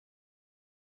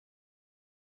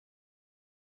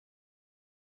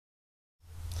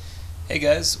Hey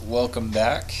guys, welcome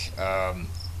back.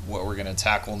 What we're going to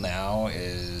tackle now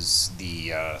is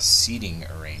the seating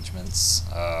arrangements.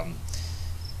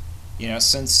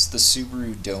 Since the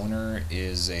Subaru donor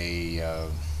is is a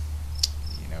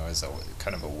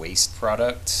kind of a waste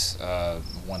product,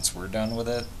 once we're done with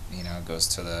it, it goes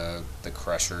to the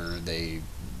crusher. They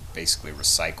basically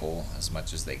recycle as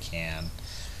much as they can.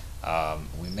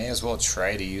 We may as well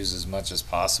try to use as much as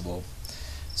possible.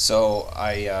 So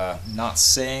not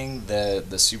saying that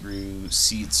the Subaru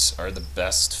seats are the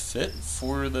best fit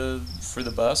for the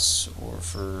bus or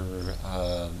for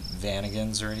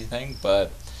Vanagons or anything,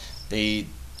 but they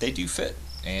do fit,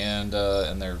 and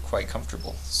they're quite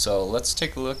comfortable. So let's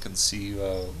take a look and see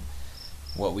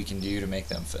what we can do to make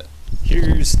them fit.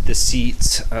 Here's the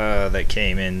seats that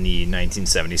came in the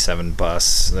 1977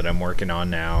 bus that I'm working on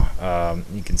now.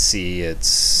 You can see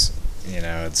it's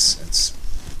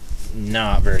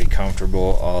not very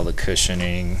comfortable. All the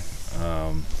cushioning,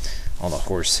 all the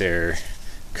horsehair,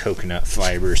 coconut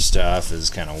fiber stuff is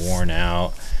kind of worn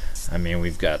out. I mean,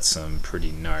 we've got some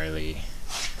pretty gnarly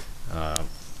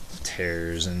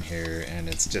tears in here, and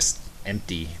it's just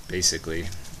empty basically.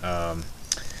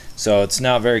 So it's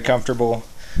not very comfortable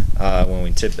when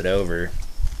we tip it over.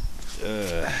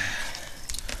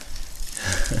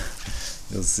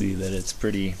 You'll see that it's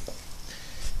pretty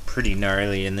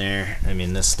gnarly in there. I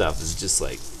mean, this stuff is just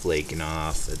like flaking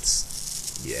off. This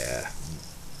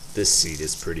seat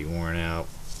is pretty worn out.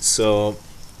 So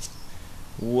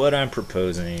what I'm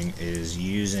proposing is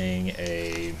using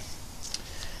a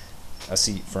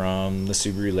seat from the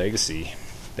Subaru Legacy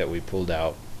that we pulled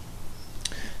out.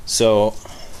 So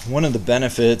one of the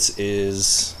benefits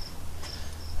is,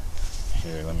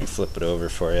 here, let me flip it over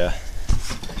for you.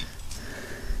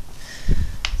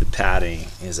 Padding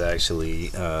is actually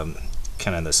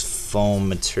kind of this foam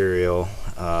material,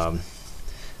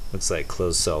 looks like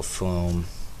closed cell foam,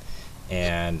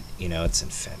 and it's in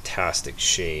fantastic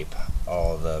shape.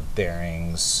 All the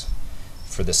bearings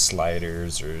for the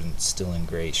sliders are still in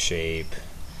great shape.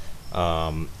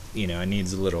 It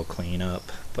needs a little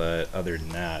cleanup, but other than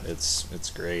that,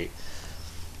 it's great.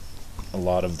 A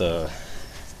lot of the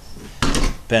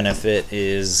benefit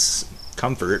is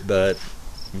comfort, but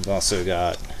we've also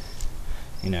got,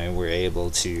 we're able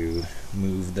to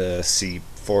move the seat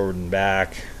forward and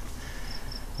back.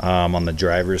 On the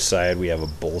driver's side, we have a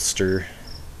bolster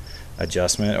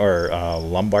adjustment, or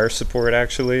lumbar support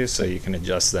actually, so you can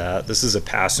adjust that. This is a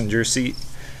passenger seat,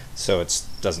 so it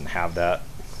doesn't have that,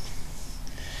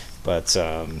 but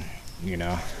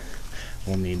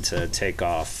we'll need to take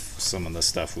off some of the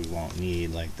stuff we won't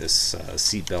need, like this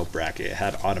seatbelt bracket. It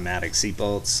had automatic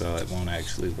seatbelts, so it won't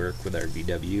actually work with our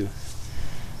VW.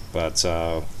 But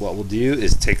what we'll do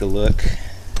is take a look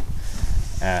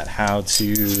at how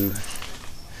to,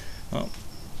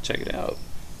 check it out,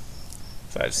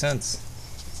 5 cents.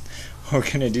 What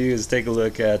we're gonna do is take a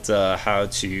look at how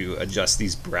to adjust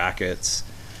these brackets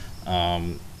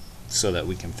so that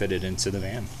we can fit it into the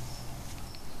van.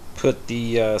 Put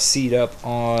the seat up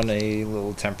on a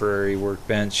little temporary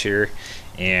workbench here,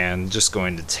 and just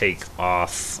going to take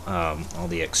off all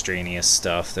the extraneous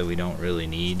stuff that we don't really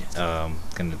need.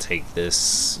 Going to take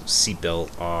this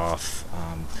seatbelt off.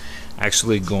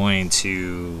 Actually going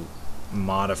to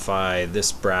modify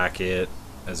this bracket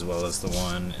as well as the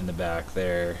one in the back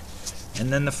there,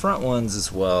 and then the front ones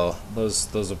as well. Those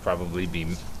will probably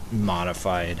be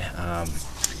modified.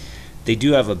 They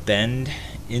do have a bend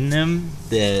in them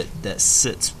that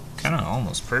sits kind of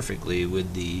almost perfectly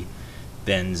with the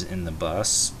bends in the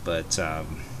bus, but I'll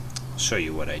show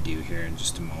you what I do here in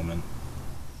just a moment.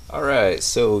 Alright,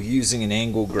 so using an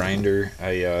angle grinder,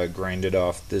 I grinded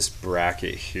off this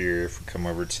bracket here. If we come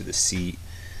over to the seat,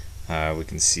 we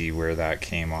can see where that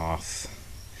came off,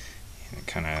 and it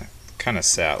kind of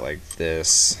sat like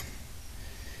this.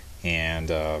 And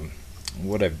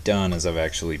what I've done is I've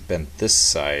actually bent this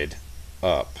side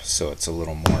up so it's a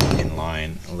little more in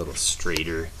line, a little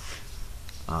straighter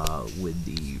with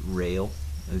the rail,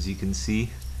 as you can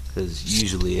see, because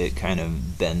usually it kind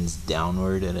of bends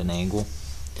downward at an angle.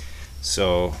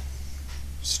 So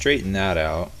straighten that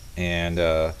out, and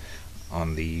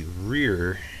on the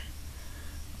rear,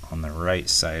 on the right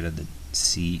side of the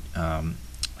seat, I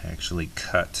actually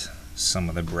cut some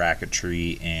of the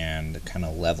bracketry and kind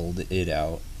of leveled it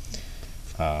out,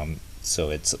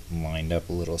 so it's lined up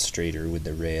a little straighter with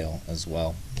the rail as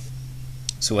well.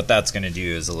 So what that's going to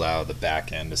do is allow the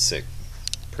back end to sit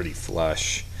pretty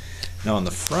flush. Now on the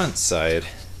front side,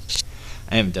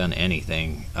 I haven't done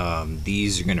anything.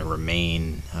 These are going to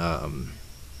remain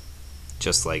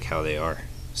just like how they are.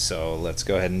 So let's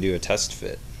go ahead and do a test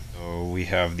fit. So we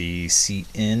have the seat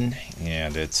in,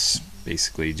 and it's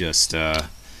basically just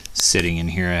sitting in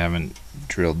here. I haven't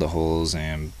drilled the holes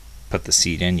and put the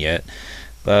seat in yet,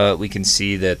 but we can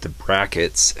see that the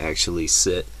brackets actually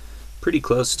sit pretty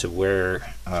close to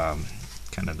where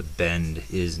kind of the bend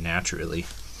is naturally.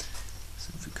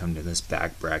 So if we come to this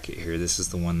back bracket here, this is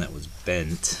the one that was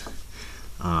bent.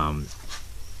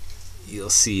 You'll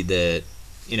see that,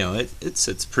 you know, it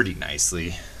sits pretty nicely.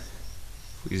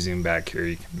 If we zoom back here,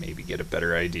 you can maybe get a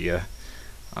better idea.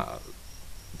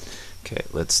 Okay,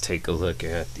 let's take a look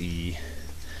at the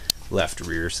left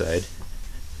rear side.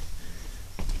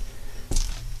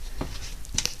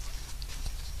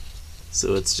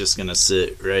 So it's just gonna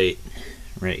sit right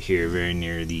here, very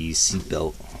near the seat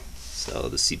belt. So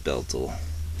the seat belt will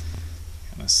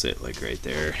kind of sit like right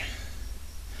there.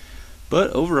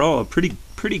 But overall, a pretty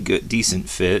good, decent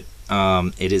fit.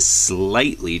 It is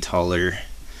slightly taller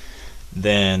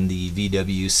than the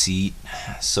VW seat,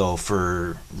 so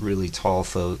for really tall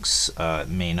folks, it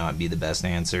may not be the best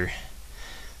answer.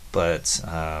 But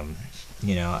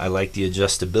you know, I like the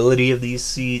adjustability of these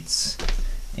seats,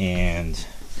 and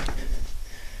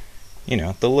you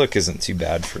know, the look isn't too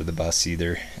bad for the bus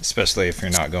either, especially if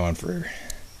you're not going for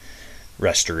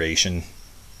restoration.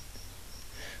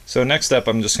 So next up,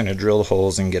 I'm just going to drill the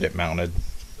holes and get it mounted.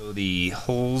 So the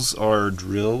holes are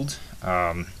drilled.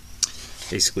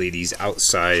 Basically these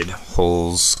outside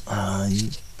holes, you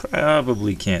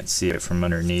probably can't see it from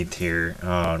underneath here,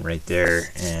 right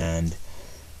there and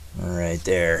right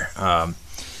there.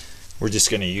 We're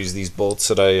just going to use these bolts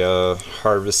that I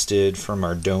harvested from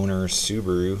our donor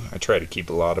Subaru. I try to keep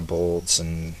a lot of bolts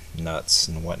and nuts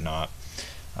and whatnot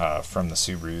from the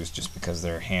Subarus just because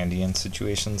they're handy in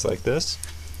situations like this.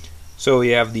 So we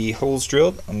have the holes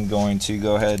drilled. I'm going to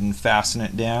go ahead and fasten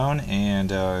it down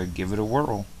and give it a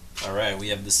whirl. Alright, we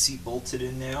have the seat bolted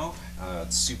in now.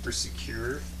 It's super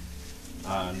secure.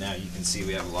 Now you can see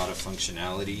we have a lot of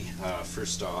functionality.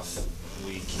 First off,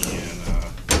 we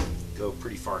can go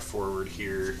pretty far forward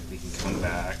here. We can come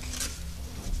back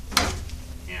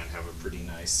and have a pretty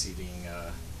nice seating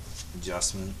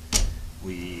adjustment.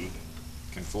 We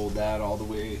can fold that all the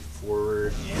way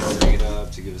forward and bring it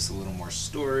up to give us a little more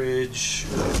storage.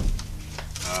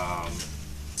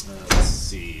 Let's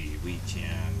see, we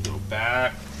can go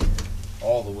back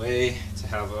all the way to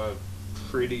have a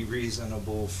pretty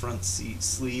reasonable front seat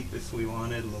sleep if we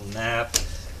wanted, a little nap.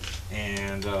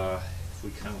 And if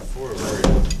we come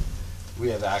forward, we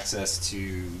have access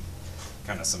to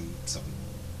kind of some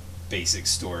basic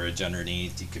storage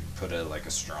underneath. You could put like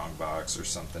a strong box or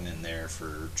something in there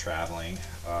for traveling.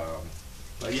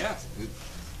 But yeah,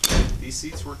 these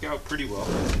seats work out pretty well.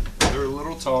 They're a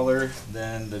little taller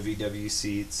than the VW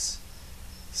seats,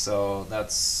 so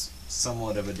that's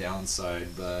somewhat of a downside,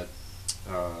 but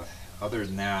other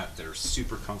than that, they're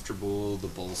super comfortable. The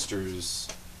bolsters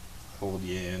hold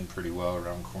you in pretty well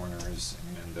around corners,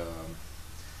 and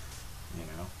you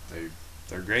know,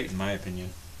 they're great in my opinion.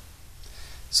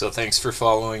 So thanks for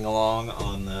following along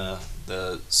on the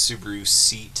Subaru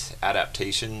seat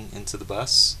adaptation into the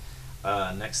bus.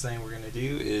 Next thing we're going to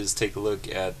do is take a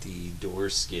look at the door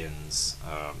skins.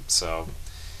 So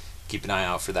keep an eye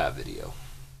out for that video.